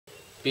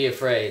Be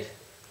afraid.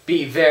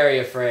 Be very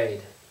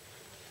afraid.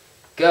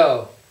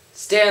 Go,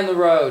 stay on the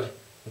road,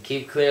 and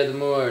keep clear of the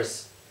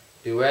moors.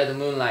 Beware the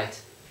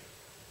moonlight.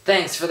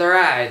 Thanks for the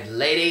ride,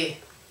 lady.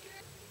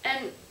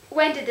 And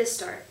when did this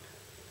start?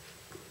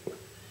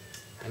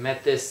 I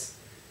met this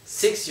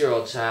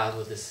 6-year-old child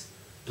with this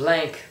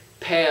blank,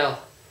 pale,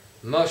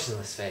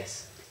 motionless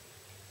face.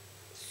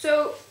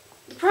 So,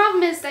 the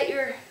problem is that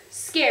you're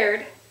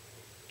scared.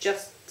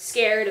 Just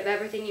scared of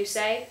everything you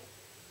say.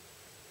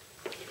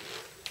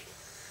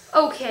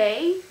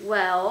 Okay,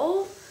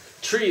 well...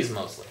 Trees,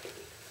 mostly.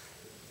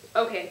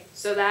 Okay,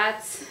 so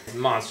that's...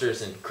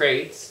 Monsters in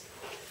crates,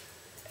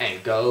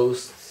 and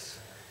ghosts,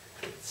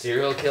 and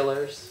serial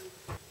killers.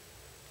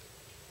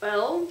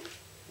 Well,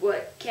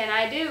 what can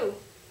I do?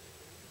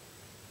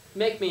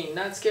 Make me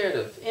not scared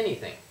of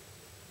anything.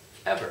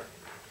 Ever.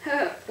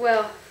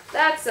 Well,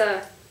 that's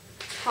a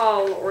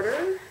tall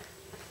order.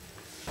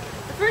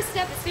 The first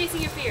step is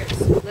facing your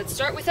fears. Let's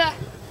start with a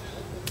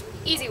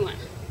easy one.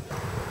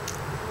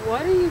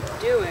 What are you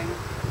doing?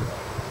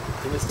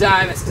 You must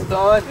die, Mr.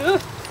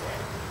 Thorne.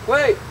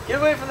 Wait, get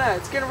away from that.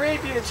 It's gonna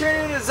rape you and turn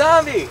you into a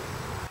zombie.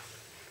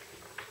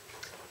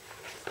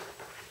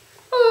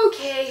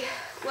 Okay,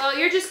 well,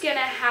 you're just gonna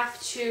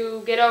have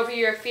to get over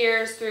your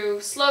fears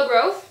through slow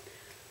growth,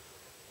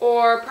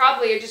 or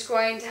probably you're just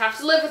going to have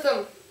to live with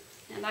them.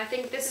 And I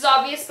think this is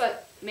obvious,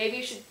 but maybe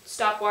you should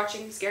stop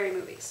watching scary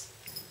movies.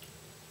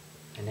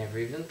 I never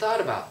even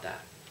thought about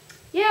that.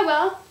 Yeah,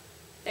 well,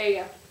 there you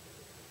go.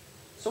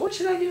 So what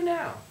should I do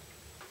now?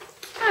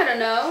 I don't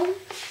know.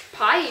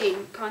 Pie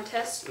eating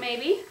contest,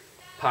 maybe?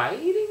 Pie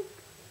eating?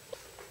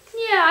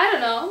 Yeah, I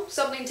don't know.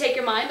 Something to take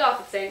your mind off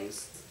of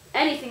things.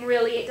 Anything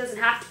really, it doesn't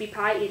have to be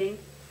pie eating.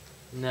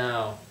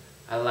 No,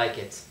 I like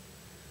it.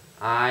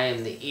 I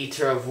am the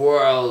eater of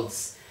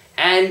worlds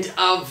and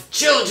of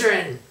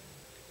children.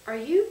 Are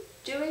you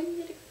doing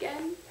it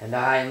again? And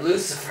I am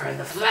Lucifer in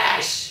the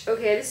flesh.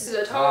 Okay, this is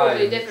a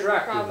totally different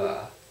Dracula.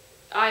 problem.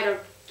 I don't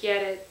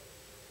get it.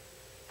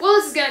 Well,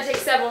 this is going to take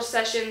several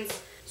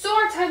sessions, so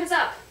our time is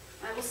up.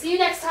 I will see you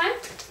next time.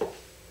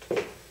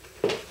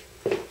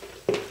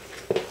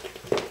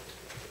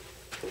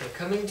 I'm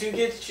coming to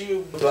get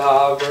you,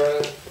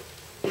 Barbara.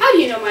 How do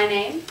you know my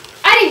name?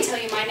 I didn't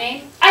tell you my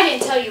name. I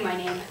didn't tell you my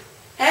name.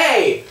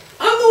 Hey,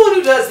 I'm the one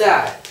who does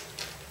that.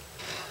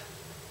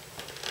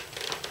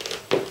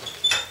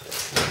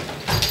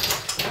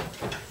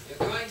 You're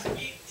going to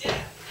be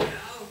dead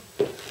now.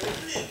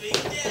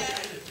 Living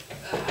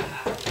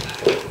dead.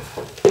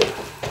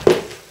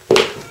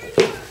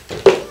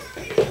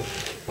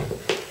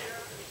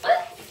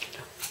 What?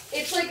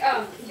 It's like,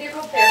 they're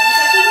called therapy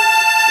sessions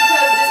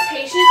because this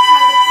patient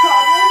has a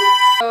problem.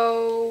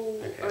 Oh,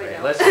 Okay, wait,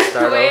 no. let's just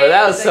start Wait over.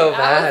 That a was so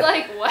second. I was bad.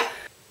 like, what?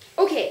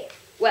 Okay,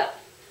 well,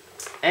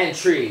 And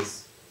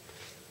trees.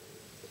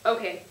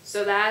 okay,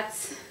 so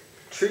that's...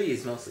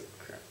 Trees mostly.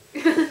 Crap.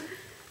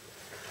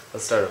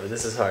 Let's start over.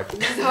 This is hard.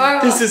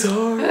 horrible. This is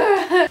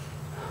hard.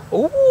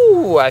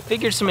 Ooh, I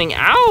figured something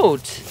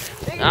out.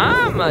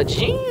 I'm a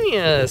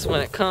genius when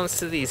it comes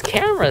to these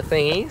camera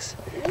thingies.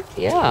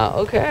 Yeah,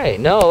 okay.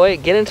 No,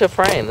 wait, get into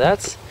frame.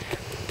 That's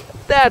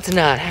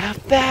not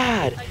half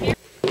bad.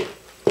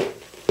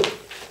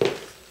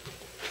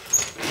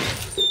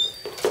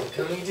 I'm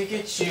coming to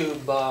get you,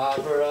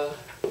 Barbara.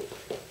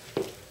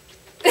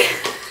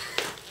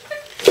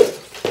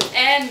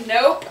 And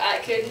nope, I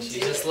couldn't She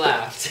do just it.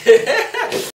 laughed.